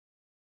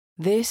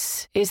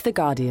This is The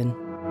Guardian.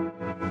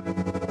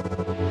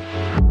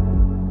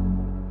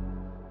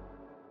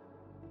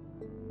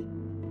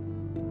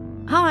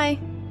 Hi,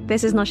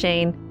 this is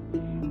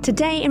Nosheen.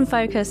 Today in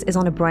Focus is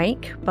on a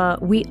break,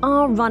 but we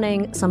are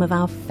running some of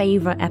our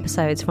favourite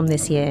episodes from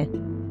this year.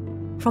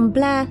 From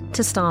Blair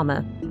to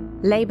Starmer,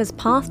 Labour's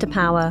Path to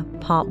Power,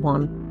 Part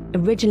 1,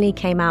 originally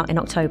came out in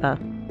October.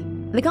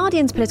 The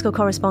Guardian's political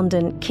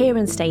correspondent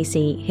Kieran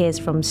Stacey hears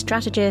from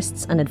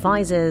strategists and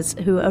advisors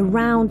who were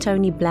around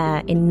Tony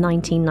Blair in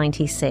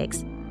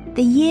 1996,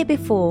 the year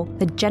before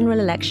the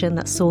general election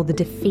that saw the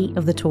defeat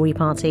of the Tory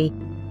party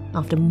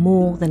after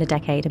more than a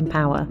decade in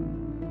power.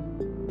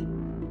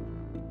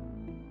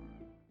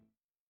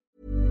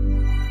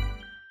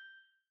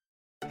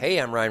 Hey,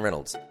 I'm Ryan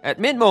Reynolds. At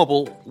Mint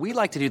Mobile, we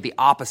like to do the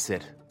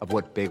opposite of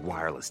what Big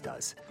Wireless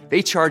does.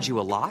 They charge you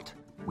a lot,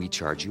 we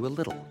charge you a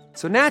little.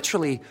 So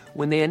naturally,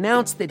 when they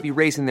announced they'd be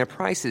raising their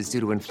prices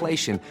due to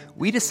inflation,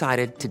 we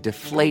decided to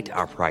deflate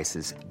our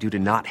prices due to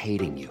not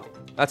hating you.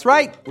 That's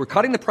right. We're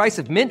cutting the price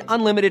of Mint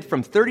Unlimited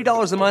from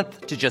 $30 a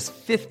month to just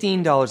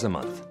 $15 a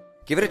month.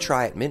 Give it a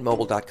try at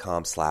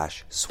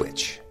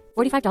mintmobile.com/switch.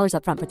 $45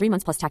 up front for 3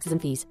 months plus taxes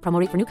and fees. Promo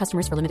rate for new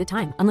customers for limited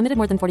time. Unlimited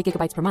more than 40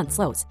 gigabytes per month.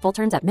 Slows full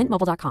terms at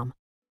mintmobile.com.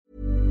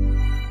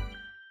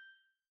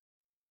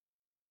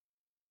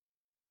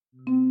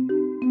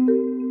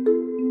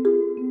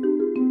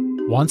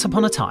 Once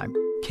upon a time,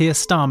 Keir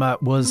Starmer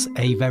was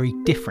a very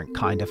different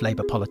kind of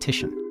Labour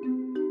politician.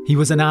 He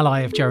was an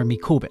ally of Jeremy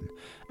Corbyn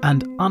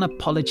and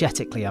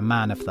unapologetically a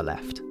man of the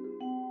left.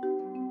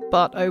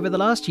 But over the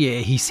last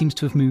year, he seems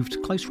to have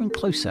moved closer and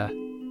closer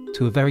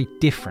to a very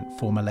different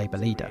former Labour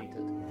leader.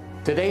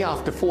 Today,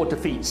 after 4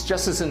 defeats,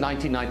 just as in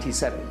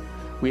 1997,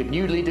 we have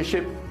new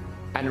leadership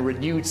and a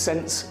renewed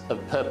sense of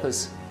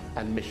purpose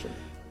and mission.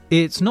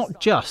 It's not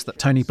just that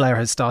Tony Blair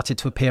has started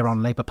to appear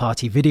on Labour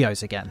Party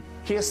videos again.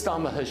 Keir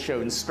Starmer has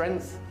shown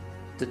strength,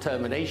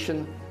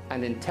 determination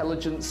and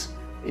intelligence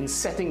in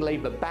setting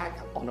Labour back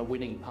on a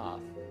winning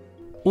path.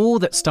 Or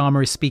that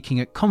Starmer is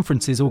speaking at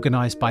conferences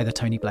organised by the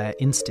Tony Blair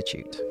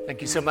Institute. Thank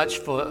you so much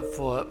for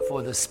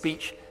the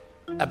speech.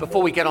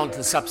 Before we get on to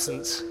the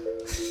substance,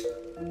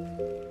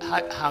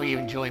 how are you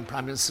enjoying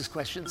Prime Minister's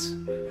questions?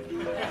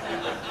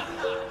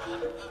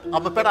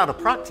 I'm a bit out of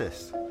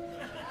practice.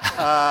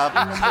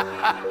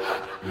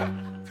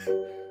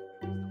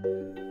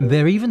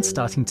 They're even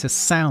starting to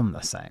sound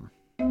the same.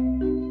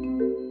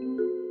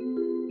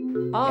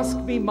 Ask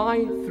me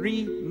my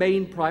 3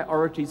 main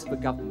priorities for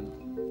government,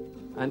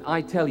 and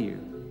I tell you,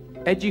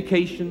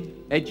 education,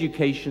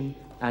 education,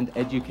 and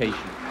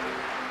education.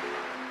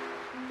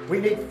 We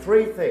need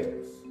 3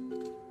 things.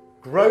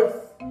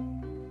 Growth,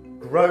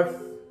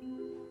 growth,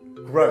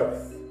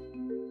 growth.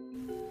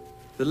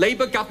 The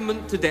Labour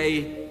government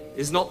today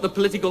is not the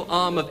political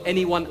arm of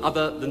anyone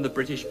other than the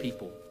British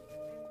people.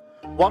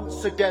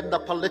 Once again, the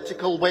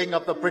political wing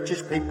of the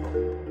British people.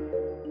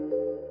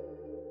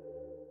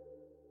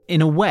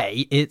 In a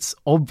way, it's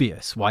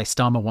obvious why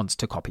Starmer wants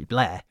to copy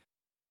Blair.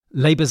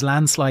 Labour's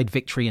landslide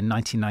victory in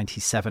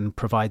 1997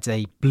 provides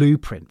a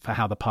blueprint for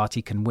how the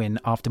party can win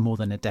after more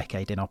than a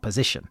decade in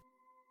opposition.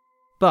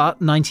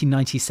 But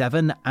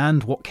 1997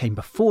 and what came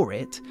before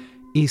it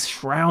is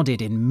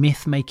shrouded in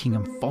myth-making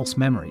and false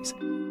memories.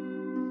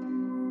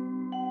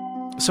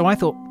 So I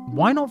thought,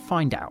 why not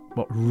find out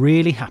what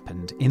really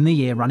happened in the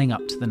year running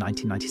up to the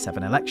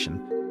 1997 election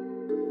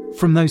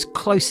from those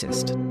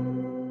closest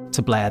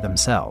to Blair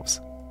themselves?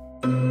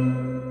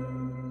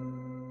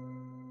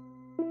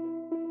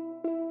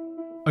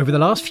 Over the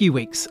last few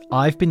weeks,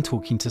 I've been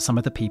talking to some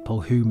of the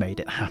people who made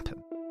it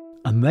happen.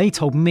 And they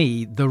told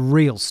me the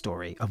real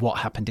story of what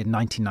happened in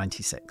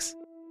 1996.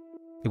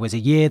 It was a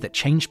year that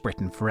changed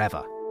Britain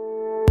forever.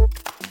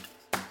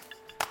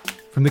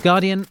 From The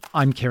Guardian,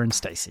 I'm Kieran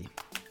Stacey.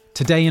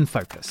 Today in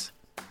Focus,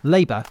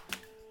 Labour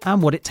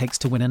and what it takes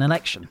to win an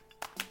election.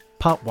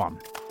 Part 1.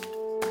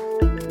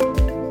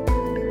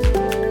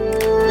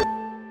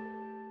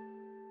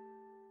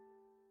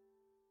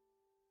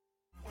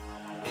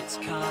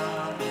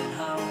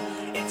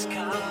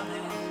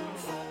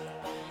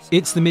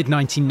 It's the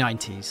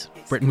mid-1990s.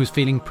 Britain was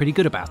feeling pretty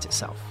good about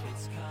itself.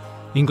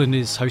 England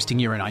is hosting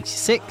Euro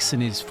 96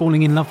 and is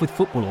falling in love with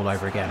football all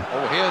over again.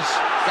 Oh, here's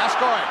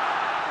Gascoigne.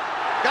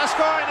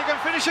 Gascoigne, he can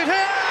finish it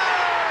here!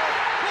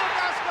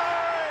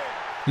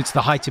 It's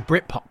the height of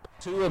Britpop.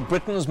 2 of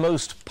Britain's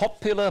most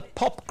popular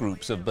pop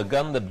groups have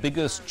begun the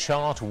biggest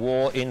chart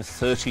war in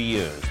 30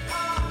 years.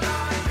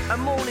 A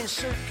morning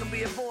suit can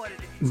be avoided.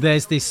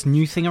 There's this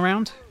new thing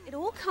around. It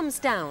all comes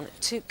down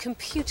to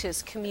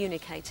computers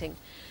communicating.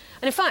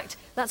 And in fact,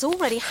 that's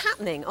already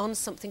happening on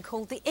something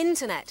called the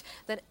internet,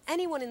 that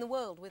anyone in the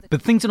world with a...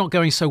 But things are not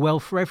going so well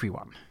for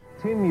everyone.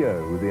 Tim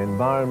Yeo, the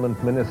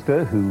Environment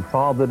Minister who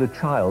fathered a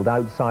child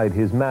outside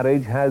his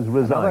marriage, has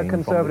resigned.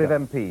 Another Conservative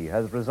MP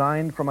has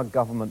resigned from a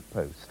government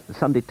post. The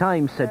Sunday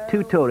Times said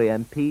 2 Tory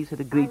MPs had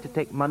agreed to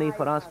take money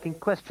for asking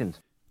questions.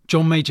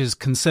 John Major's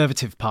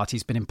Conservative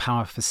Party's been in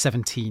power for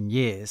 17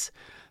 years.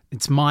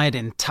 It's mired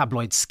in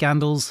tabloid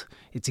scandals,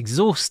 it's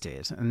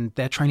exhausted, and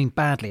they're training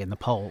badly in the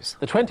polls.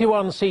 The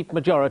 21-seat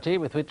majority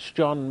with which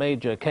John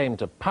Major came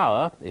to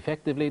power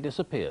effectively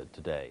disappeared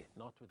today.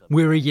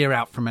 We're a year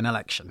out from an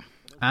election,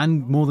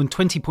 and more than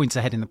 20 points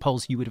ahead in the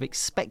polls, you would have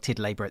expected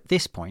Labour at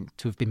this point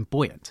to have been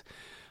buoyant.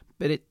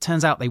 But it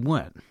turns out they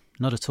weren't,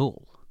 not at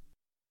all.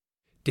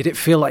 Did it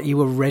feel like you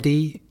were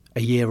ready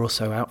a year or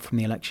so out from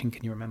the election,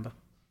 can you remember?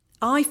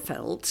 I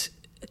felt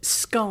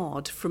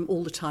scarred from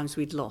all the times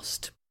we'd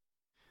lost.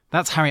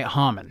 That's Harriet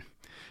Harman.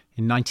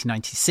 In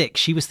 1996,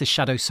 she was the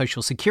shadow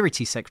Social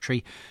Security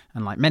Secretary,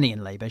 and like many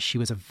in Labour, she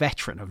was a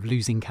veteran of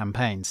losing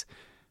campaigns.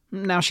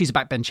 Now she's a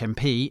backbench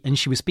MP, and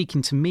she was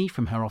speaking to me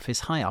from her office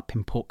high up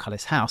in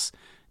Portcullis House,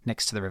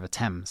 next to the River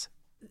Thames.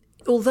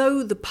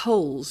 Although the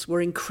polls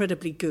were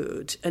incredibly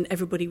good, and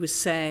everybody was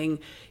saying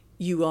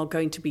you are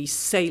going to be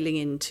sailing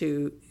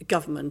into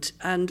government,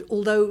 and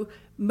although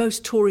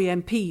most Tory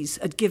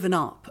MPs had given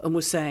up and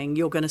were saying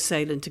you're going to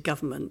sail into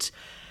government,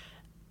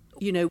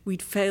 you know,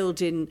 we'd failed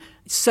in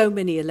so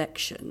many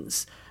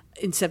elections,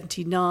 in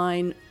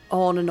 79,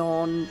 on and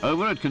on.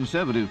 Over at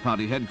Conservative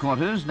Party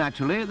headquarters,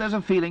 naturally, there's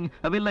a feeling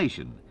of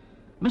elation.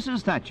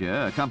 Mrs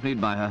Thatcher,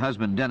 accompanied by her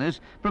husband Dennis,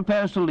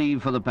 prepares to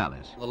leave for the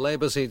palace. The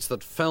Labour seats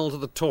that fell to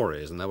the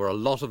Tories, and there were a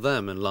lot of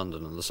them in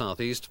London and the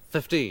South East,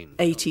 15.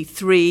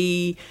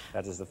 83.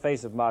 That is the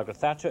face of Margaret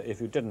Thatcher,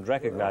 if you didn't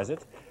recognise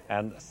it,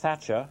 and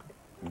Thatcher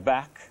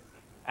back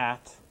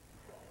at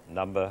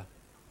number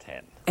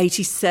 10.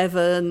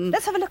 87.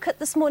 Let's have a look at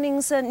this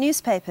morning's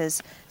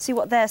newspapers, see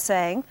what they're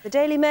saying. The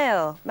Daily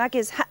Mail,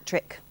 Maggie's hat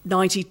trick.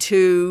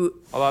 92.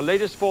 On our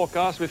latest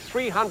forecast, with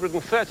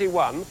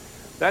 331,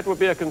 that would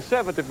be a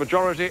Conservative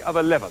majority of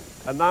 11.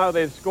 And now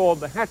they've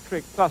scored the hat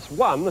trick plus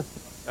one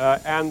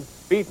and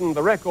beaten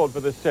the record for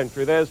this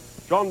century. There's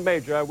John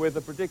Major with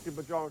a predicted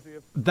majority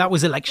of... That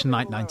was election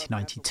night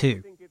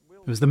 1992.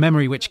 It was the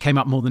memory which came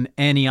up more than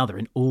any other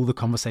in all the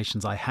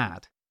conversations I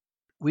had.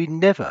 We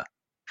never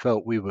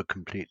felt we were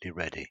completely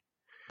ready.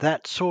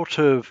 That sort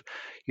of,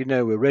 you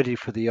know, we're ready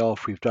for the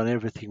off, we've done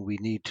everything we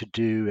need to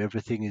do,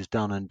 everything is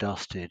done and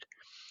dusted.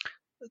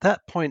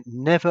 That point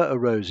never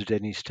arose at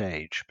any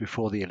stage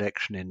before the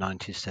election in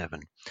 97.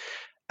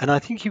 And I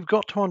think you've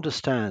got to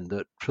understand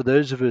that for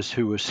those of us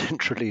who were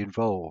centrally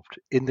involved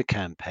in the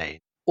campaign,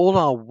 all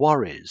our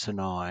worries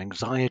and our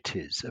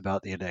anxieties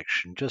about the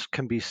election just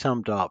can be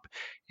summed up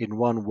in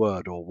one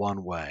word or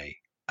one way,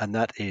 and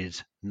that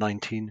is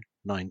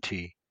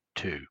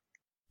 1992.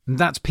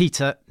 That's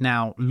Peter,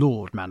 now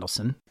Lord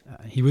Mandelson.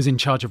 He was in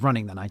charge of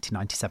running the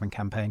 1997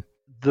 campaign.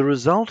 The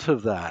result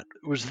of that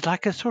was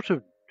like a sort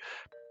of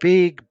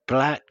big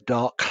black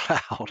dark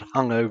cloud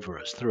hung over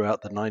us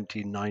throughout the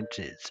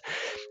 1990s.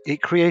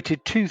 It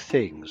created two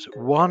things.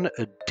 One,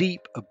 a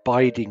deep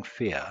abiding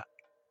fear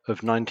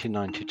of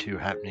 1992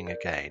 happening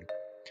again.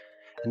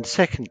 And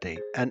secondly,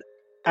 an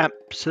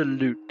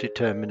absolute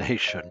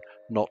determination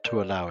not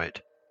to allow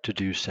it to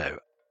do so.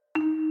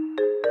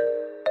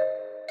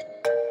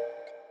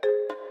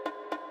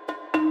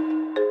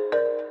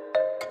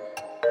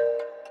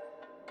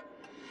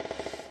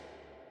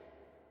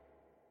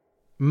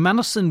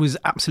 Mandelson was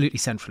absolutely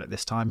central at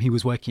this time. He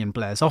was working in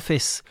Blair's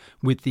office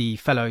with the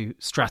fellow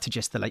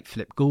strategist, the late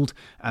Philip Gould,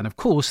 and of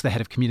course the head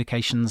of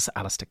communications,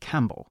 Alistair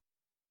Campbell.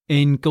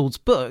 In Gould's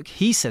book,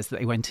 he says that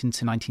they went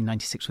into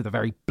 1996 with a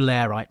very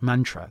Blairite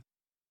mantra: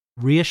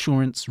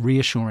 reassurance,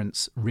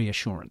 reassurance,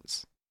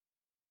 reassurance.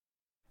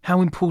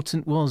 How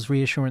important was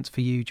reassurance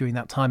for you during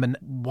that time, and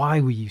why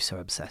were you so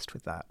obsessed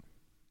with that?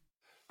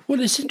 Well,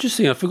 it's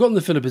interesting. I've forgotten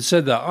that Philip had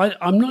said that.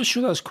 I'm not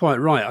sure that's quite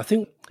right. I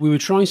think we were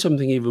trying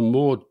something even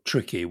more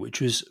tricky, which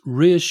was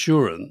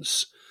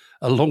reassurance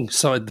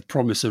alongside the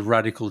promise of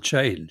radical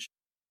change.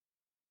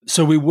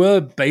 So we were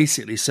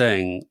basically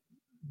saying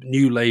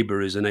New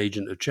Labour is an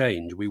agent of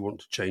change. We want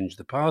to change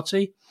the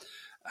party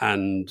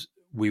and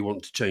we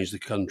want to change the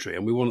country,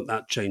 and we want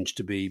that change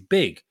to be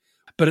big.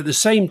 But at the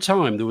same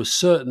time, there were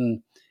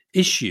certain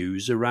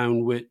issues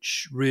around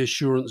which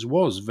reassurance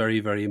was very,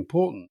 very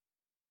important.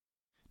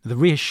 The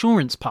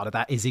reassurance part of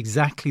that is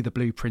exactly the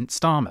blueprint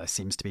Starmer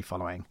seems to be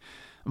following.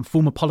 And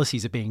former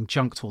policies are being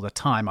junked all the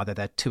time. Either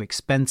they're too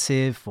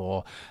expensive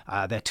or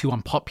they're too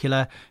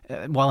unpopular,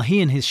 while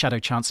he and his shadow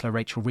chancellor,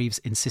 Rachel Reeves,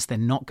 insist they're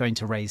not going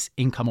to raise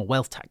income or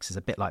wealth taxes,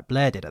 a bit like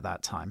Blair did at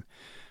that time.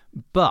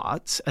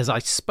 But as I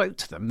spoke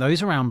to them,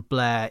 those around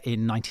Blair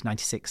in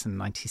 1996 and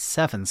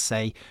 97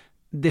 say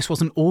this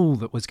wasn't all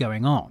that was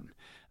going on.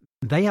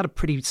 They had a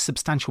pretty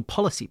substantial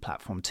policy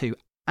platform too,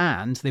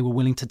 and they were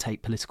willing to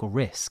take political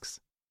risks.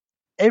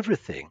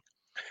 Everything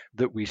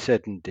that we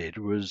said and did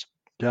was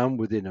done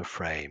within a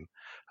frame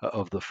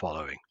of the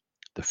following: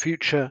 the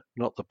future,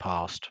 not the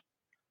past;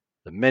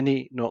 the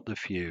many, not the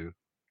few;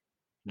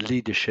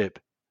 leadership,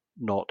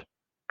 not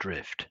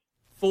drift.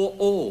 For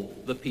all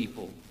the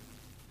people,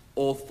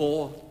 or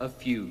for a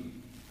few.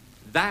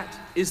 That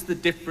is the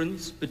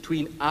difference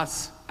between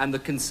us and the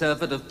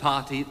Conservative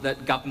Party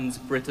that governs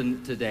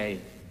Britain today.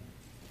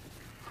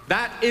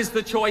 That is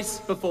the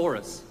choice before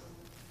us.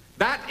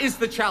 That is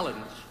the challenge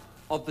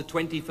of the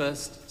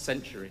 21st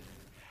century.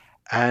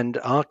 And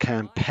our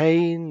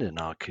campaign and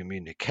our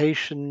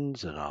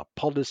communications and our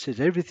policies,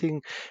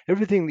 everything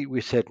that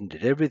we said and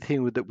did,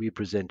 everything that we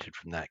presented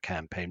from that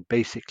campaign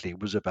basically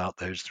was about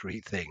those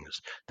three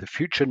things: the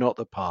future, not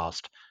the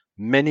past;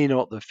 many,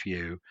 not the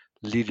few;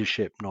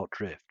 leadership, not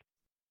drift.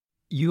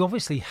 You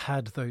obviously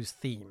had those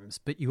themes,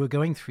 but you were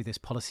going through this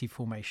policy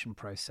formation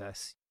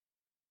process.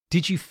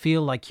 Did you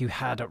feel like you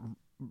had a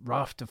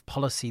raft of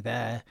policy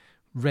there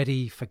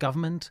ready for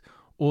government,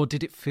 or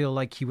did it feel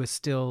like you were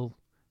still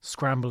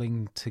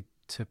scrambling to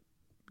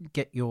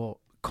get your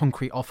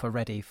concrete offer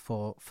ready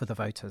for the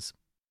voters?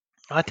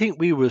 I think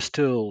we were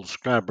still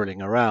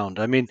scrabbling around.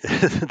 I mean,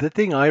 the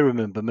thing I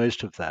remember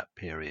most of that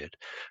period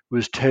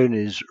was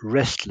Tony's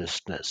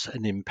restlessness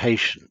and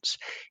impatience.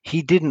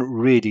 He didn't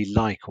really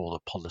like all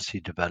the policy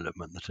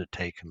development that had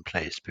taken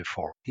place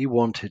before. He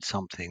wanted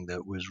something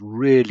that was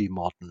really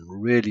modern,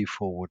 really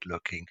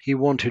forward-looking. He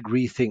wanted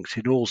rethinks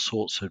in all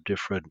sorts of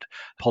different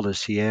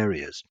policy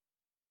areas.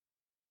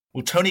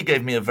 Well, Tony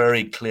gave me a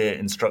very clear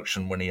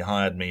instruction when he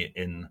hired me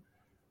in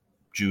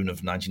June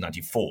of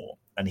 1994.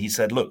 And he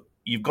said, look,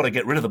 you've got to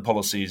get rid of the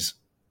policies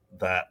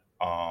that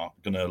are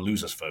going to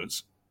lose us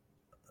votes.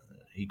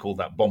 He called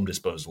that bomb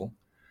disposal.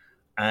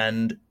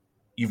 And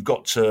you've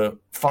got to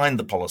find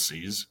the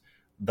policies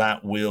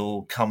that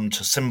will come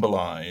to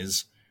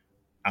symbolize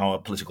our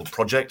political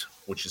project,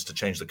 which is to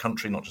change the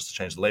country, not just to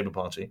change the Labour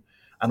Party,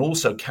 and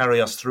also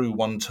carry us through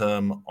one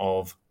term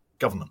of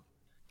government.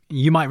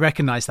 You might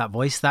recognise that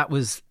voice. That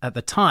was, at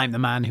the time, the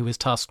man who was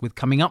tasked with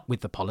coming up with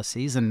the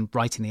policies and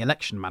writing the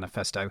election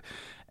manifesto,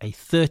 a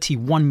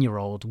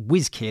 31-year-old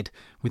whiz kid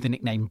with the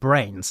nickname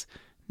Brains.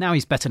 Now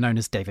he's better known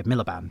as David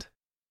Miliband.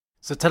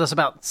 So tell us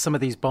about some of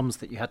these bombs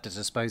that you had to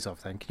dispose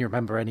of then. Can you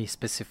remember any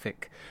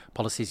specific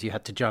policies you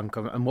had to junk?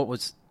 And what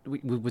was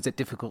it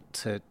difficult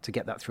to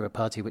get that through a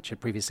party which had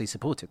previously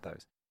supported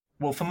those?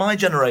 Well, for my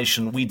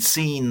generation, we'd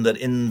seen that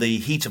in the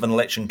heat of an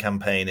election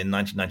campaign in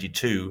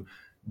 1992,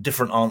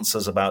 different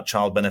answers about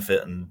child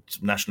benefit and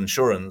national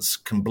insurance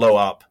can blow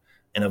up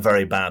in a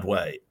very bad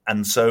way.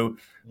 And so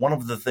one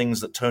of the things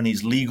that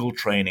Tony's legal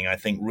training, I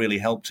think, really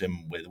helped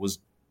him with was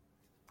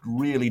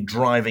really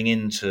driving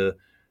into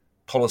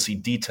policy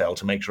detail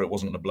to make sure it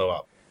wasn't going to blow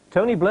up.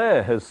 Tony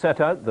Blair has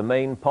set out the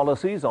main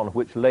policies on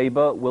which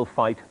Labour will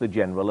fight the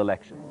general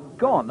election.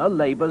 Gone are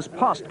Labour's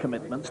past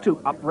commitments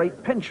to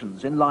uprate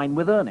pensions in line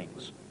with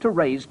earnings, to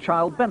raise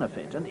child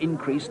benefit and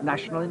increase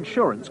national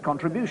insurance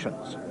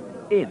contributions.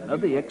 In are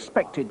the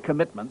expected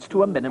commitments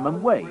to a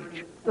minimum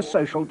wage, the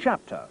social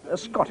chapter, a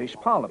Scottish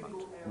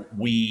Parliament.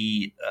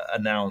 We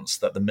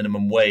announced that the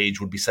minimum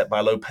wage would be set by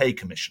a low pay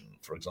commission,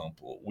 for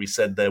example. We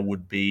said there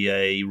would be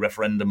a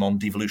referendum on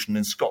devolution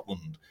in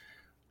Scotland.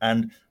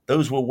 And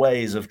those were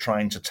ways of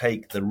trying to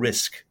take the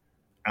risk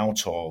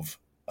out of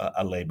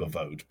a Labour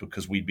vote,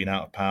 because we'd been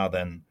out of power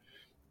then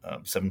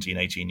 17,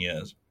 18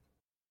 years.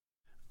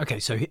 OK,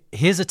 so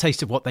here's a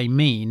taste of what they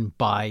mean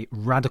by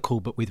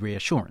radical but with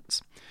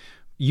reassurance.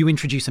 You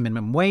introduce a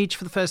minimum wage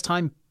for the first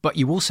time, but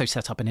you also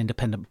set up an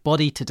independent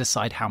body to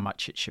decide how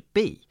much it should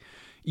be.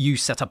 You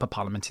set up a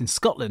parliament in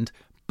Scotland,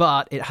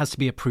 but it has to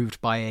be approved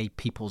by a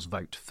people's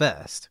vote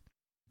first.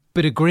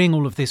 But agreeing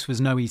all of this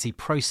was no easy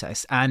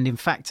process, and in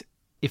fact,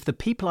 if the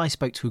people I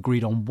spoke to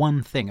agreed on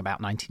one thing about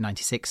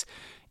 1996,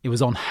 it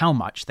was on how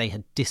much they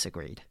had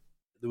disagreed.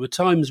 There were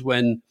times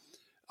when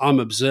I'm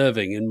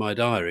observing in my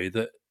diary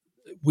that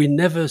we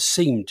never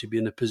seemed to be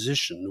in a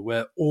position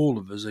where all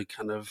of us are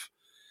kind of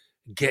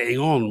getting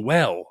on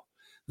well.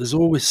 There's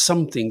always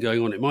something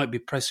going on. It might be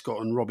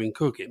Prescott and Robin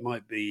Cook. It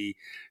might be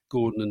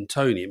Gordon and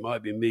Tony. It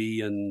might be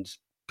me and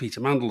Peter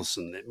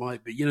Mandelson. It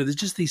might be, there's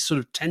just these sort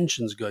of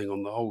tensions going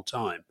on the whole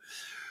time,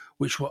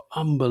 which were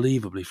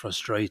unbelievably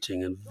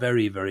frustrating and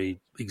very,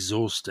 very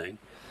exhausting.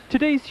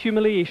 Today's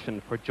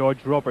humiliation for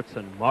George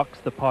Robertson marks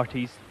the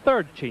party's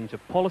third change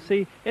of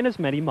policy in as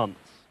many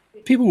months.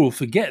 People will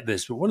forget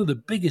this, but one of the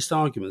biggest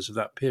arguments of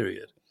that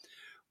period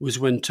was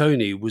when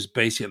Tony was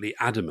basically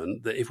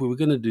adamant that if we were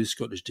going to do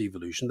Scottish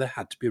devolution, there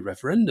had to be a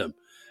referendum.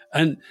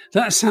 And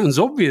that sounds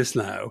obvious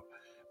now,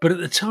 but at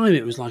the time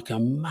it was like a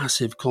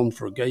massive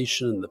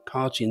conflagration, and the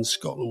party in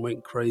Scotland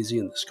went crazy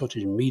and the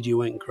Scottish media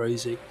went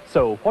crazy.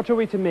 So what are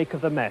we to make of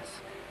the mess?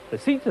 The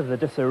seeds of the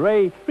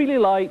disarray really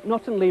lie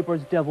not in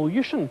Labour's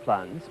devolution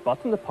plans, but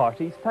in the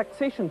party's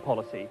taxation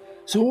policy.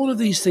 So all of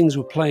these things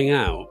were playing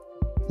out,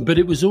 but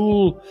it was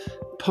all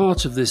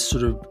part of this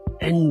sort of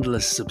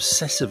endless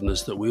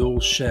obsessiveness that we all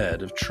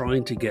shared of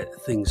trying to get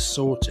things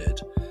sorted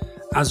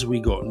as we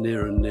got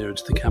nearer and nearer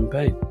to the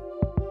campaign.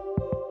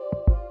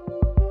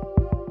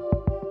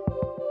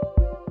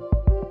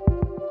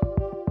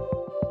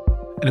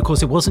 And of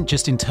course, it wasn't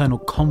just internal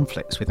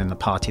conflicts within the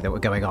party that were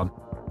going on.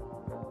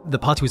 The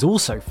party was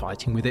also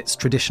fighting with its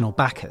traditional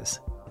backers.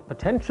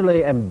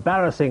 Potentially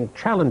embarrassing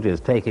challenges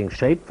taking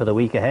shape for the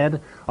week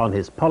ahead on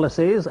his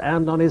policies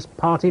and on his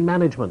party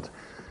management.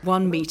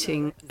 One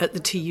meeting at the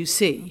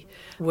TUC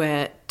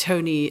where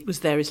Tony was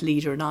there as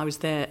leader and I was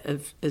there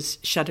as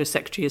Shadow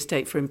Secretary of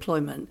State for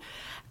Employment.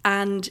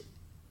 And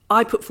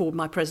I put forward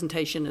my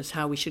presentation as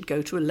how we should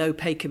go to a low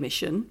pay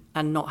commission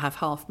and not have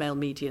half male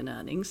median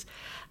earnings.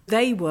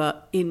 They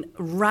were in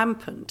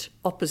rampant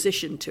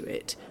opposition to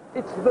it.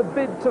 It's the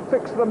bid to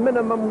fix the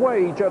minimum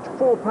wage at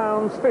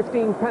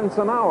 £4.15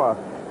 an hour.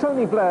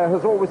 Tony Blair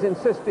has always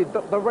insisted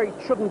that the rate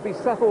shouldn't be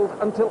settled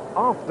until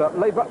after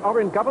Labour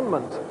are in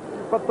government.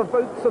 But the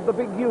votes of the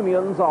big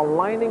unions are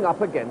lining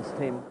up against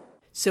him.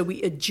 So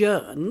we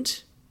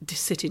adjourned to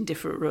sit in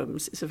different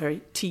rooms. It's a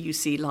very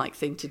TUC-like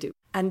thing to do.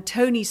 And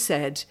Tony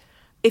said,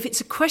 if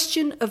it's a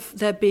question of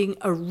there being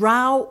a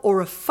row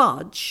or a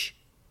fudge,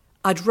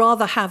 I'd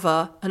rather have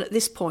a, and at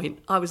this point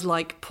I was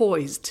like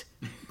poised.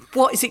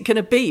 What is it going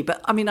to be? But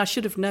I mean, I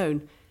should have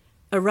known,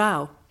 a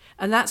row.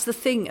 And that's the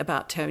thing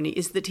about Tony,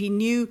 is that he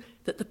knew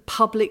that the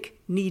public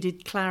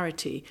needed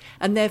clarity.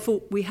 And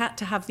therefore we had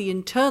to have the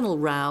internal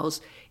rows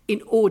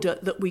in order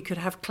that we could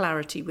have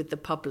clarity with the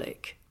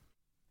public.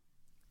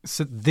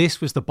 So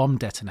this was the bomb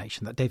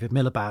detonation that David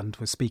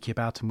Miliband was speaking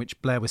about and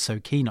which Blair was so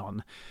keen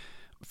on.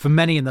 For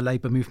many in the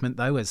Labour movement,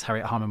 though, as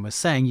Harriet Harman was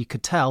saying, you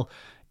could tell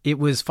it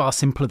was far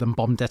simpler than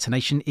bomb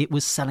detonation. It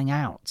was selling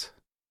out.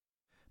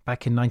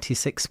 Back in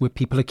 96, were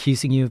people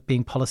accusing you of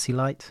being policy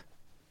light?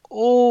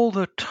 All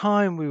the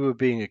time we were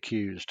being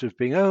accused of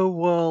being, oh,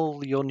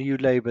 well, you're New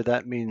Labour,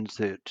 that means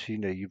that,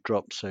 you've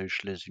dropped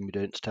socialism, you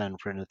don't stand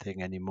for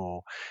anything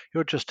anymore.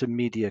 You're just a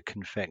media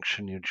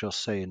confection, you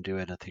just say and do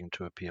anything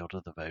to appeal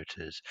to the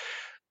voters.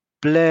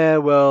 Blair,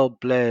 well,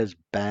 Blair's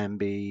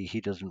Bambi. He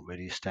doesn't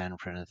really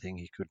stand for anything.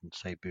 He couldn't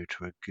say boo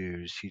to a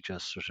goose. He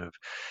just sort of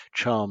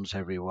charms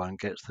everyone,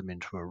 gets them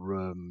into a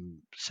room,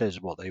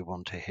 says what they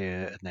want to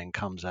hear, and then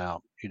comes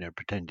out,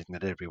 pretending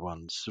that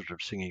everyone's sort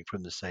of singing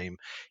from the same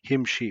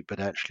hymn sheet, but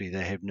actually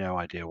they have no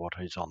idea what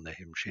is on the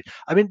hymn sheet.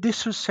 I mean,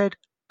 this was said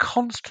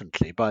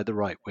constantly by the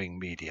right-wing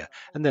media,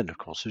 and then, of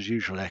course, as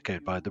usual,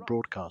 echoed by the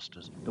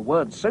broadcasters. The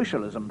word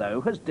socialism,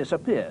 though, has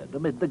disappeared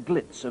amid the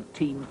glitz of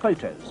team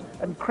photos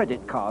and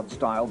credit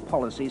card-style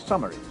policy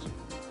summaries.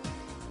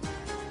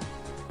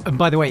 And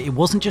by the way, it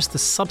wasn't just the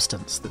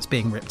substance that's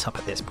being ripped up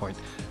at this point.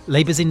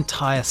 Labour's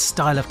entire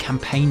style of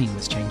campaigning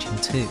was changing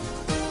too.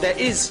 There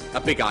is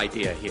a big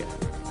idea here.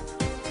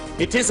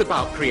 It is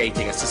about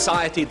creating a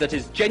society that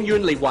is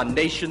genuinely one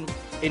nation,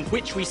 in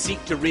which we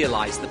seek to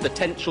realise the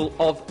potential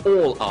of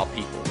all our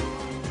people.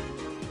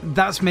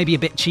 That's maybe a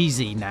bit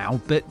cheesy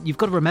now, but you've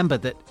got to remember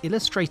that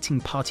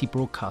illustrating party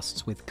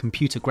broadcasts with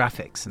computer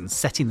graphics and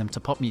setting them to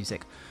pop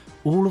music,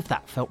 all of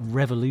that felt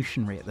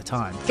revolutionary at the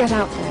time. Get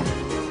out there,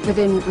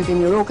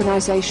 within your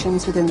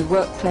organisations, within the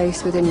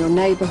workplace, within your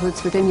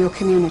neighbourhoods, within your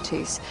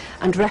communities,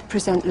 and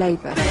represent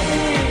Labour.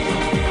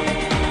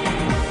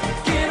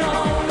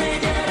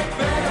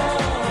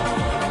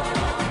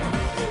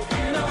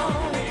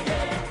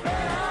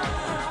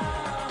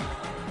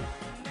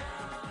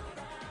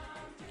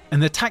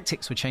 And the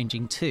tactics were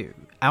changing too.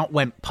 Out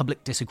went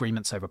public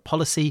disagreements over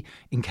policy,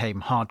 in came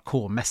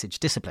hardcore message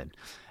discipline.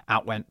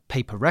 Out went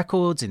paper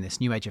records in this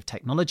new age of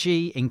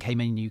technology, in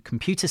came a new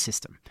computer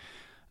system.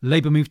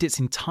 Labour moved its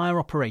entire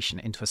operation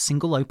into a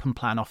single open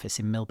plan office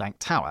in Millbank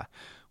Tower,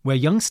 where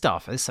young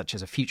staffers, such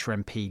as a future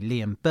MP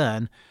Liam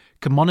Byrne,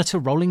 could monitor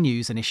rolling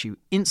news and issue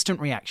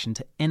instant reaction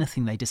to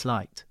anything they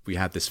disliked. We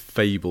had this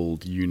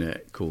fabled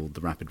unit called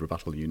the Rapid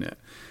Rebuttal Unit.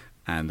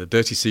 And the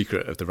dirty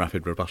secret of the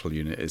Rapid Rebuttal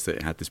Unit is that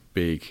it had this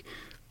big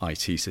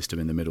IT system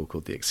in the middle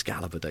called the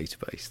Excalibur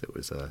database that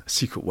was a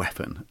secret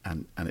weapon,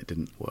 and it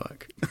didn't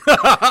work.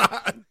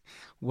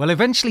 Well,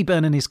 eventually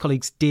Byrne and his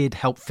colleagues did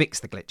help fix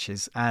the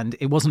glitches, and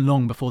it wasn't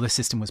long before the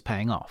system was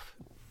paying off.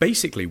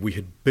 Basically, we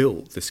had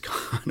built this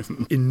kind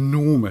of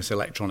enormous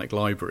electronic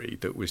library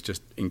that was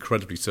just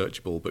incredibly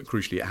searchable, but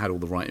crucially it had all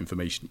the right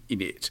information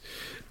in it.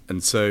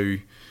 And so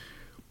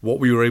what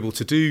we were able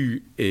to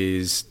do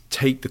is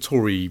take the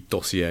Tory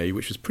dossier,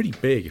 which was pretty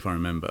big, if I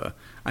remember,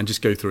 and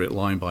just go through it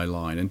line by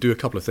line and do a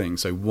couple of things.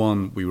 So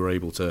one, we were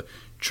able to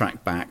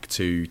track back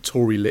to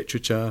Tory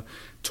literature,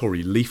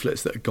 Tory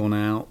leaflets that had gone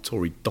out,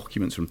 Tory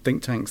documents from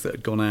think tanks that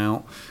had gone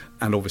out,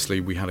 and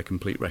obviously we had a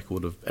complete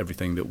record of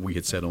everything that we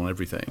had said on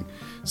everything.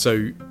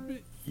 So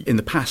in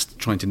the past,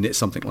 trying to knit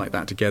something like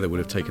that together would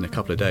have taken a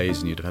couple of days,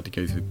 and you'd have had to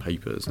go through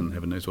papers and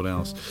heaven knows what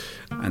else.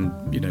 And,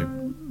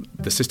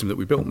 the system that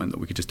we built meant that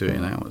we could just do it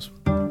in hours.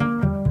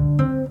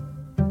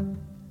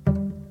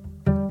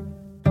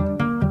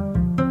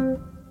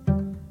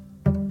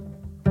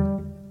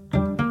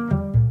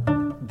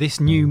 This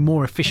new,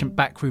 more efficient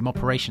backroom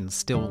operation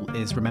still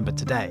is remembered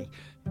today.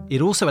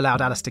 It also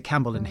allowed Alistair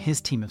Campbell and his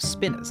team of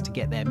spinners to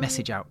get their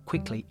message out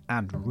quickly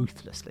and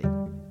ruthlessly.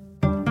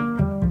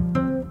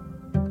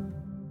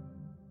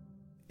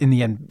 In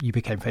the end, you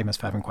became famous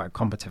for having quite a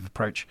combative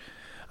approach,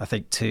 I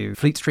think, to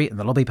Fleet Street and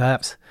the lobby,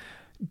 perhaps.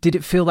 Did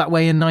it feel that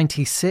way in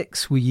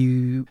 96? Were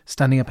you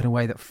standing up in a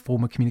way that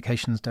former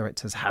communications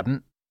directors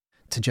hadn't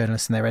to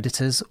journalists and their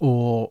editors?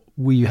 Or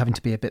were you having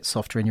to be a bit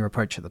softer in your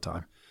approach at the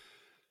time?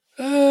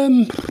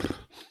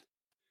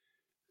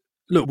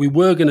 Look, we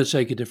were going to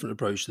take a different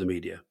approach to the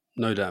media,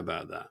 no doubt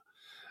about that.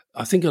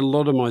 I think a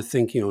lot of my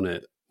thinking on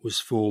it was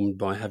formed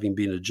by having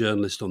been a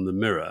journalist on the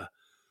Mirror,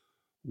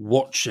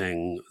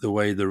 watching the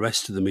way the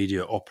rest of the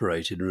media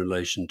operated in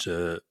relation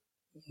to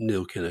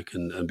Neil Kinnock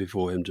and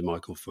before him to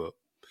Michael Foot.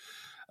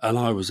 And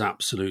I was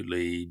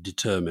absolutely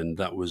determined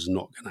that was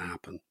not going to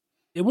happen.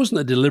 It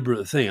wasn't a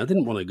deliberate thing. I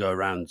didn't want to go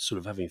around sort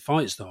of having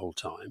fights the whole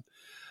time.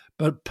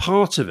 But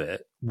part of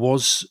it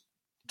was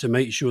to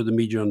make sure the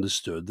media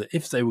understood that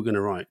if they were going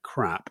to write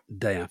crap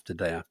day after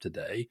day after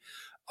day,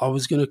 I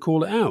was going to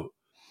call it out.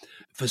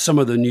 For some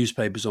of the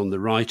newspapers on the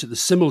right,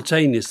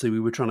 simultaneously we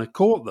were trying to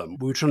court them.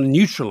 We were trying to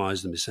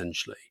neutralise them,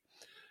 essentially.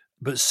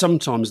 But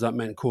sometimes that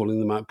meant calling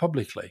them out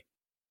publicly.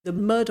 The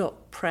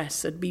Murdoch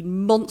press had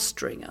been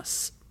monstering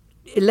us,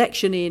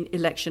 election in,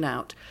 election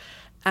out.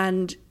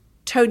 And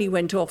Tony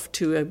went off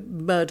to a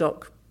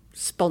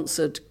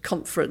Murdoch-sponsored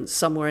conference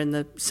somewhere in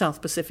the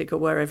South Pacific or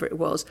wherever it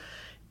was,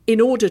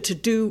 in order to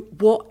do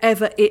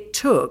whatever it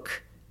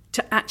took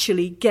to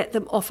actually get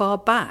them off our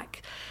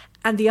back.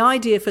 And the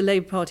idea for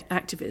Labour Party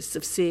activists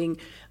of seeing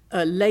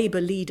a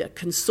Labour leader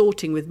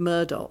consorting with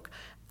Murdoch,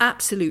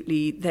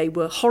 absolutely, they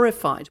were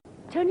horrified.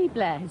 Tony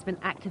Blair has been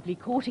actively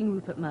courting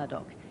Rupert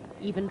Murdoch,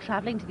 even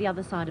travelling to the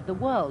other side of the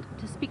world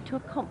to speak to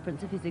a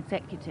conference of his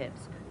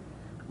executives.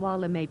 While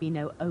there may be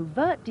no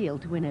overt deal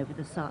to win over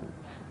the Sun,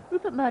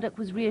 Rupert Murdoch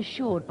was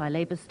reassured by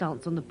Labour's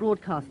stance on the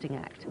Broadcasting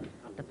Act.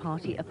 The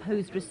party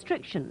opposed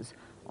restrictions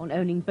on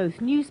owning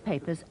both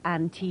newspapers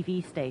and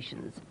TV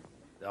stations.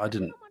 I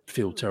didn't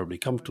feel terribly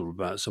comfortable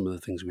about some of the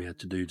things we had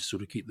to do to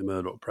sort of keep the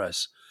Murdoch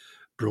press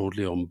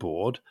broadly on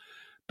board.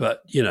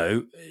 But, you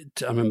know,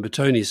 I remember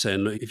Tony saying,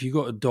 look, if you've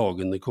got a dog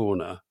in the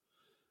corner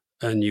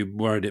and you're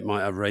worried it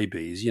might have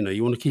rabies, you know,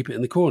 you want to keep it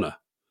in the corner.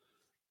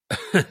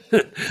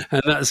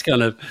 And that's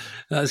kind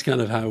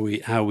of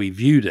how we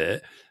viewed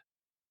it.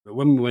 But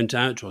when we went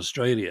out to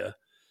Australia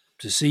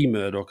to see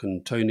Murdoch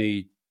and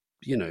Tony,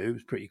 you know, it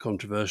was pretty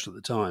controversial at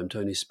the time.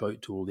 Tony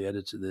spoke to all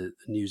the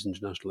News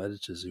International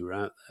editors who were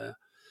out there.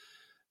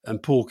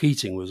 And Paul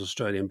Keating was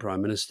Australian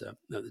Prime Minister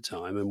at the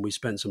time, and we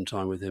spent some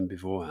time with him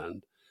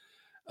beforehand.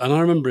 And I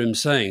remember him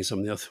saying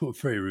something I thought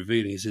very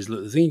revealing. He says,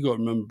 look, the thing you've got to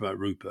remember about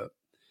Rupert,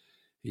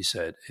 he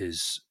said,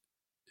 is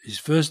his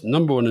first,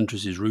 number one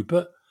interest is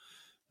Rupert,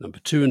 number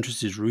two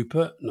interest is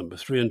Rupert, number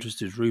three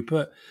interest is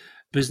Rupert,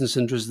 business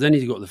interest, then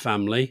he's got the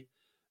family,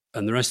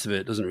 and the rest of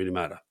it doesn't really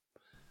matter.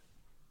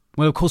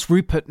 Well, of course,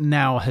 Rupert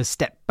now has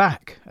stepped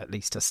back, at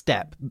least a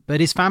step, but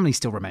his family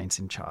still remains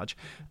in charge.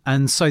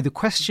 And so the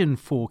question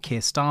for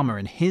Keir Starmer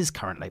and his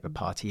current Labour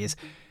Party is,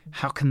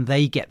 how can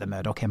they get the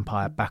Murdoch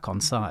empire back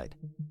on side?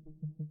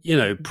 You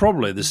know,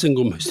 probably the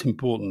single most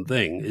important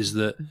thing is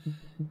that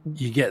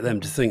you get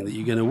them to think that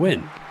you're going to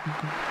win.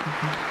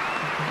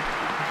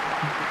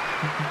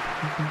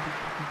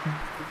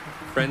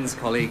 Friends,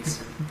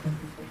 colleagues.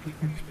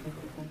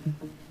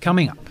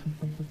 Coming up.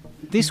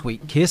 This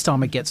week, Keir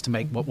Starmer gets to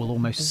make what will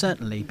almost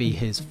certainly be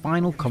his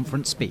final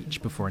conference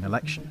speech before an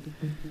election.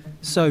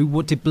 So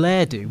what did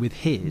Blair do with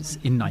his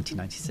in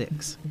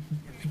 1996?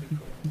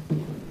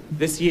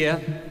 This year,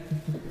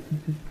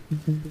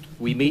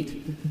 we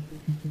meet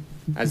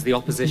as the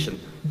opposition.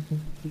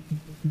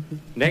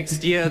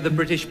 Next year, the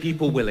British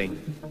people willing,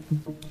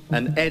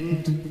 an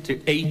end to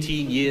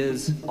 18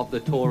 years of the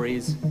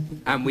Tories,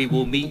 and we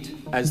will meet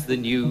as the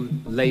new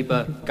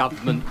Labour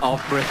government of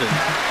Britain.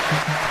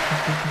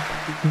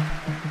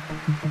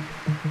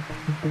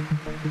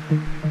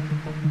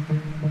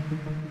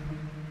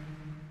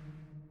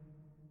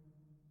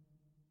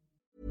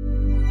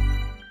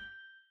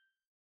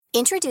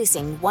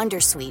 Introducing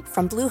Wondersuite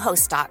from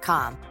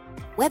Bluehost.com.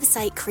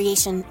 Website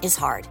creation is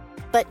hard,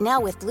 but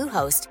now with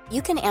Bluehost,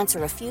 you can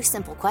answer a few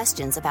simple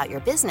questions about your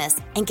business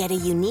and get a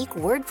unique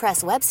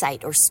WordPress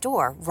website or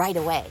store right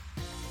away.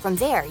 From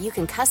there, you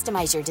can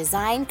customize your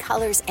design,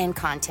 colors, and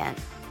content.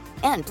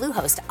 And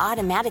Bluehost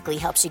automatically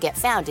helps you get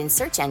found in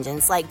search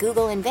engines like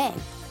Google and Bing.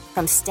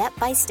 From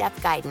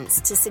step-by-step guidance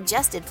to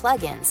suggested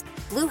plugins,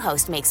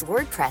 Bluehost makes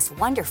WordPress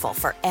wonderful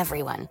for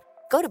everyone.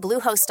 Go to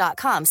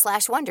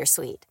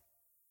bluehost.com/wondersuite.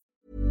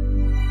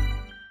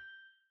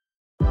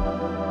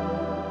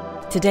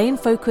 Today in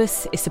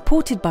Focus is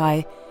supported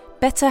by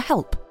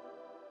BetterHelp.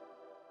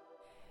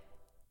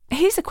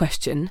 Here's a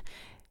question.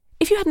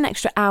 If you had an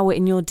extra hour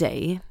in your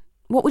day,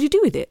 what would you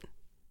do with it?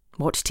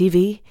 Watch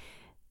TV?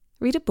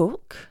 Read a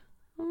book?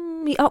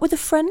 Meet up with a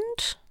friend?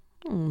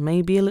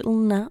 Maybe a little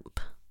nap?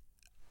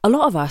 A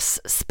lot of us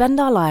spend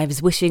our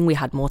lives wishing we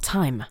had more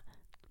time.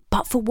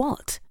 But for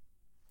what?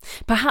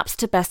 Perhaps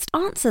to best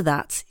answer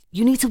that,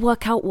 you need to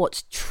work out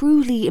what's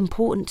truly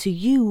important to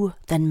you,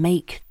 then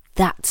make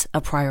that a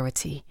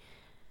priority.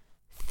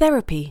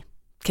 Therapy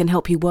can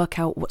help you work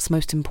out what's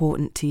most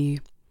important to you.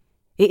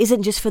 It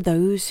isn't just for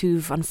those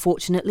who've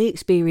unfortunately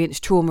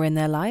experienced trauma in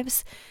their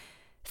lives.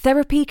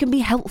 Therapy can be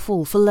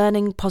helpful for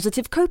learning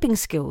positive coping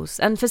skills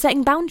and for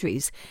setting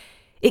boundaries.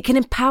 It can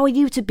empower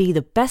you to be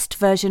the best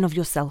version of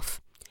yourself.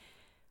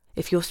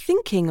 If you're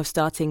thinking of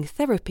starting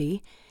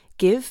therapy,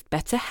 give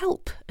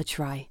BetterHelp a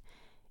try.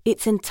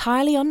 It's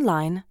entirely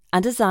online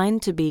and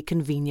designed to be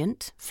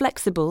convenient,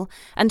 flexible,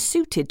 and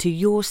suited to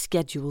your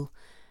schedule.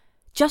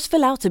 Just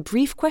fill out a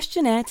brief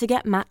questionnaire to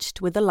get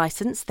matched with a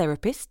licensed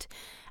therapist,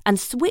 and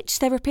switch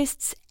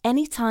therapists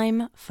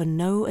anytime for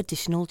no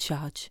additional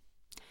charge.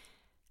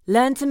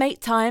 Learn to make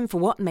time for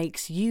what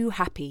makes you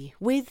happy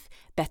with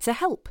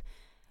BetterHelp.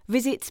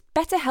 Visit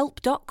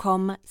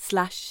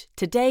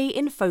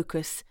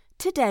betterhelp.com/todayinfocus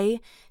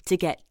today to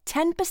get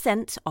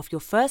 10% off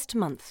your first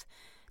month.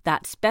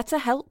 That's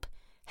BetterHelp,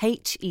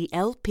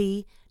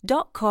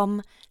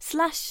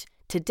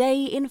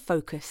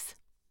 HELP.com/todayinfocus.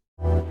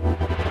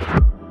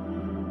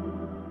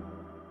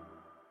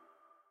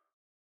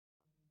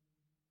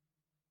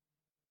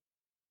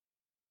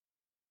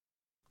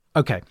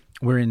 Okay,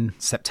 we're in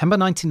September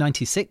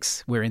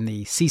 1996. We're in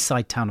the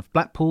seaside town of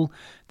Blackpool.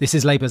 This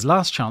is Labour's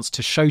last chance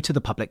to show to the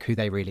public who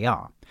they really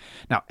are.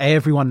 Now,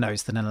 everyone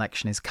knows that an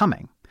election is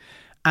coming,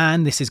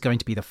 and this is going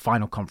to be the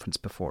final conference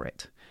before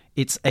it.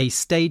 It's a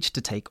stage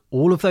to take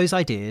all of those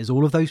ideas,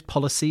 all of those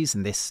policies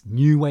and this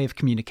new way of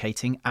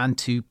communicating and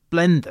to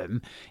blend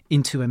them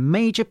into a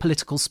major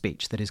political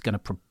speech that is going to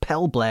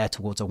propel Blair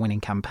towards a winning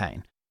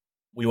campaign.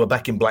 We were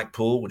back in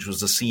Blackpool, which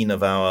was the scene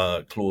of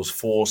our Clause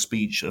 4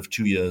 speech of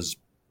 2 years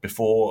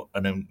before,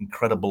 an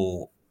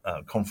incredible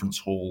conference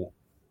hall,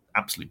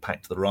 absolutely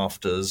packed to the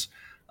rafters.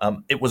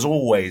 It was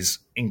always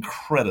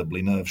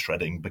incredibly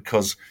nerve-shredding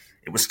because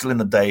it was still in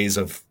the days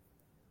of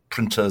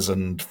printers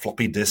and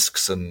floppy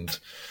disks and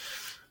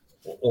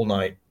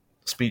all-night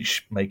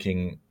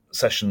speech-making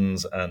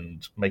sessions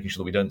and making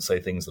sure that we don't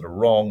say things that are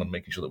wrong and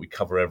making sure that we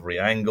cover every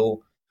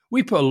angle.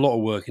 We put a lot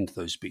of work into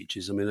those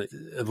speeches. I mean,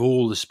 of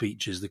all the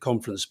speeches, the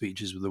conference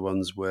speeches were the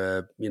ones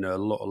where, a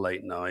lot of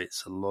late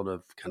nights, a lot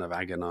of kind of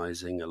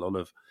agonizing, a lot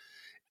of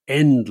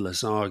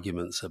endless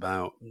arguments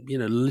about,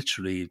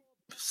 literally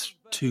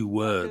 2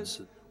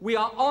 words. We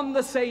are on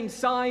the same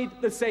side,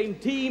 the same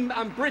team,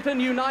 and Britain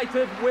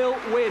United will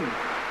win.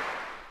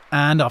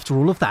 And after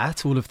all of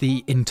that, all of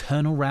the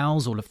internal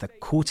rows, all of the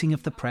courting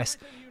of the press,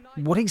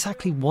 what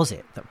exactly was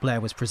it that Blair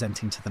was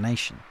presenting to the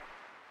nation?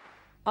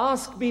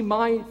 Ask me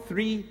my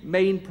 3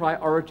 main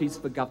priorities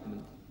for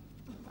government,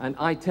 and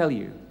I tell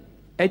you,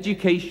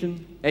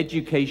 education,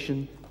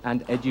 education,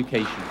 and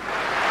education.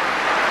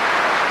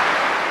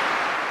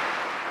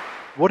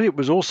 What it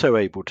was also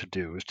able to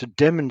do was to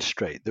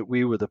demonstrate that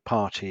we were the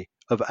party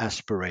of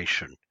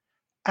aspiration,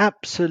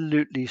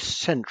 absolutely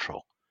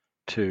central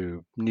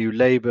to New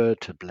Labour,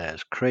 to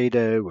Blair's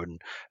credo,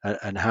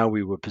 and how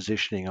we were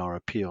positioning our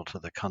appeal to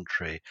the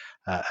country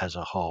as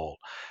a whole.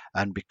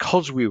 And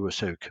because we were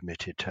so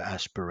committed to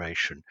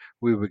aspiration,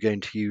 we were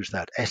going to use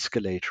that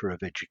escalator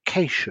of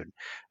education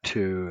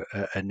to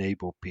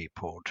enable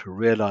people to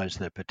realise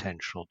their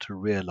potential, to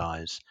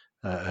realise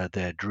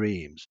their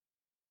dreams.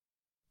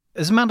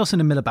 As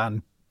Mandelson and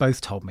Miliband both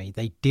told me,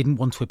 they didn't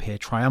want to appear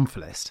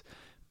triumphalist.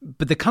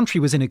 But the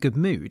country was in a good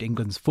mood.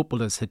 England's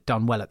footballers had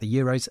done well at the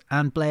Euros,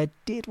 and Blair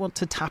did want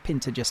to tap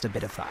into just a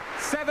bit of that.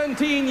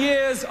 17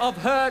 years of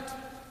hurt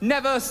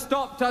never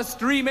stopped us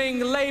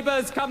dreaming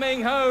Labour's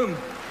coming home.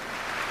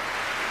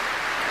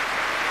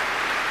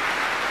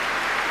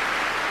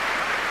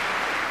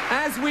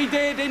 As we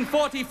did in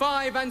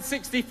 45 and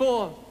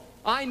 64.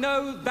 I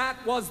know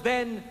that was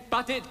then,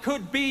 but it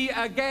could be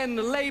again.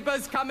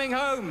 Labour's coming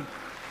home.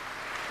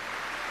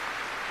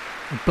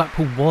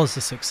 Blackpool was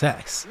a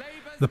success.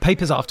 The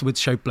papers afterwards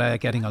showed Blair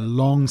getting a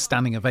long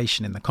standing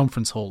ovation in the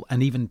conference hall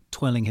and even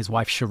twirling his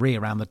wife Cherie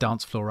around the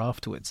dance floor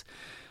afterwards.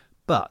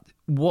 But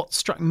what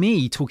struck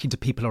me talking to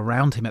people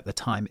around him at the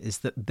time is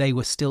that they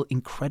were still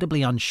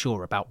incredibly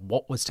unsure about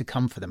what was to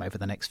come for them over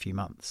the next few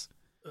months.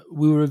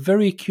 We were a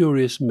very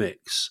curious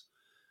mix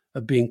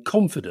of being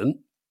confident,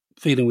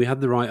 feeling we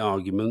had the right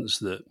arguments,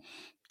 that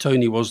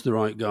Tony was the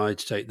right guy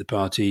to take the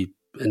party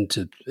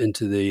into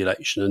the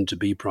election and to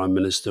be Prime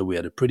Minister. We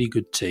had a pretty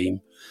good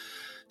team.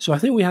 So I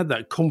think we had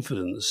that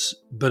confidence,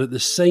 but at the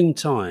same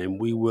time,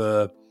 we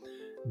were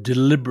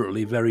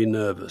deliberately very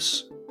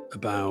nervous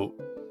about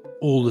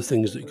all the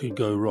things that could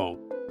go wrong.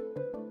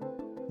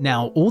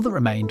 Now, all that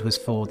remained was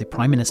for the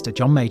Prime Minister,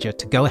 John Major,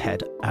 to go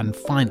ahead and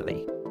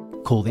finally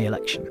call the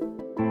election.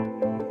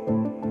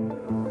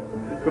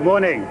 Good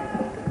morning.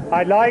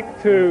 I'd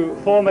like to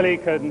formally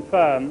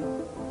confirm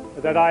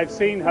that I've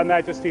seen Her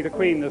Majesty the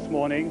Queen this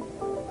morning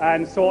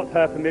and sought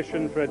her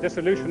permission for a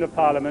dissolution of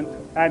Parliament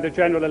and a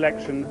general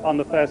election on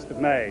the 1st of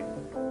May.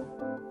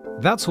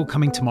 That's all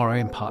coming tomorrow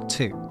in part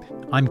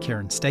 2. I'm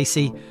Kieran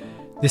Stacey.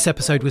 This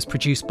episode was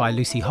produced by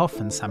Lucy Hoff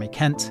and Sammy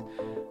Kent.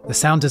 The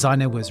sound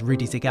designer was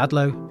Rudy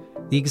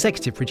Zigadlo. The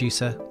executive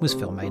producer was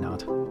Phil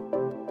Maynard.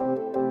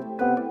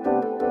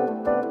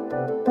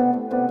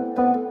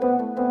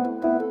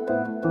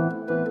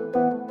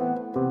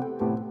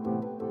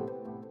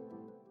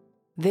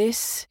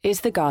 This is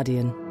The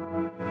Guardian.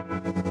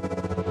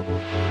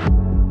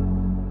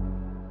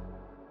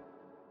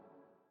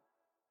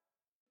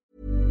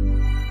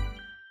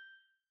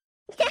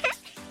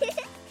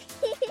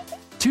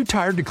 Too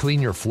tired to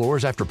clean your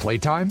floors after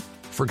playtime?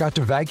 Forgot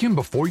to vacuum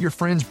before your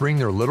friends bring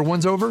their little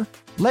ones over?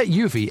 Let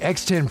Eufy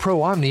X10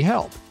 Pro Omni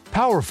help.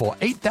 Powerful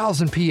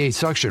 8,000 PA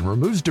suction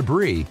removes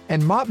debris,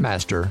 and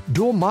MopMaster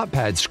dual mop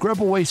pads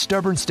scrub away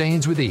stubborn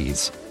stains with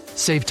ease.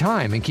 Save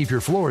time and keep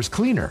your floors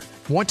cleaner.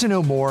 Want to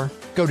know more?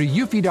 Go to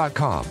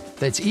eufy.com,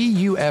 that's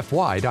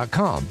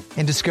EUFY.com,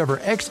 and discover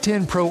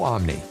X10 Pro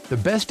Omni, the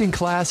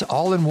best-in-class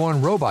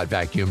all-in-one robot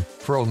vacuum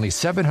for only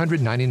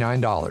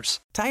 $799.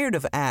 Tired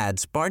of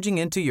ads barging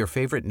into your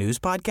favorite news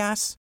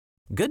podcasts?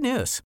 Good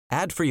news.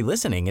 Ad-free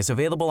listening is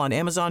available on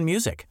Amazon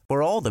Music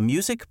for all the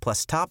music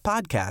plus top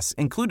podcasts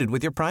included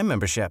with your Prime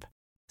membership.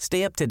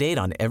 Stay up to date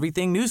on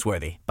everything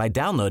newsworthy by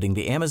downloading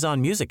the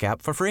Amazon Music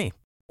app for free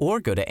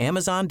or go to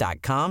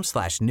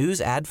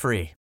amazon.com/news ad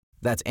free.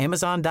 That's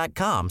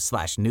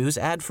amazon.com/news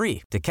ad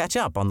free to catch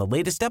up on the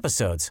latest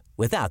episodes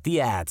without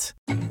the ads.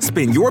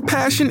 Spin your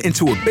passion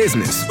into a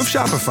business with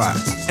Shopify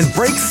and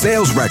break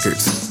sales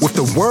records with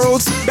the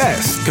world's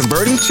best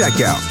converting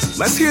checkout.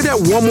 Let's hear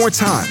that one more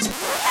time.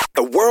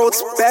 The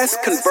world's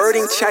best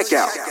converting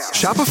checkout.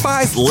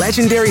 Shopify's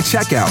legendary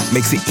checkout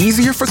makes it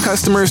easier for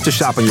customers to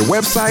shop on your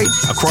website,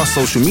 across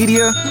social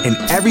media, and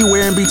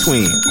everywhere in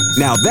between.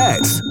 Now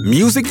that's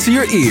music to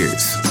your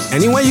ears.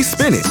 Any way you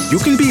spin it, you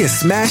can be a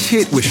smash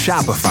hit with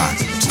Shopify.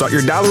 Start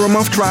your $1 a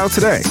month trial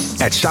today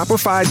at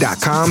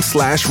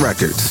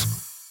shopify.com/records.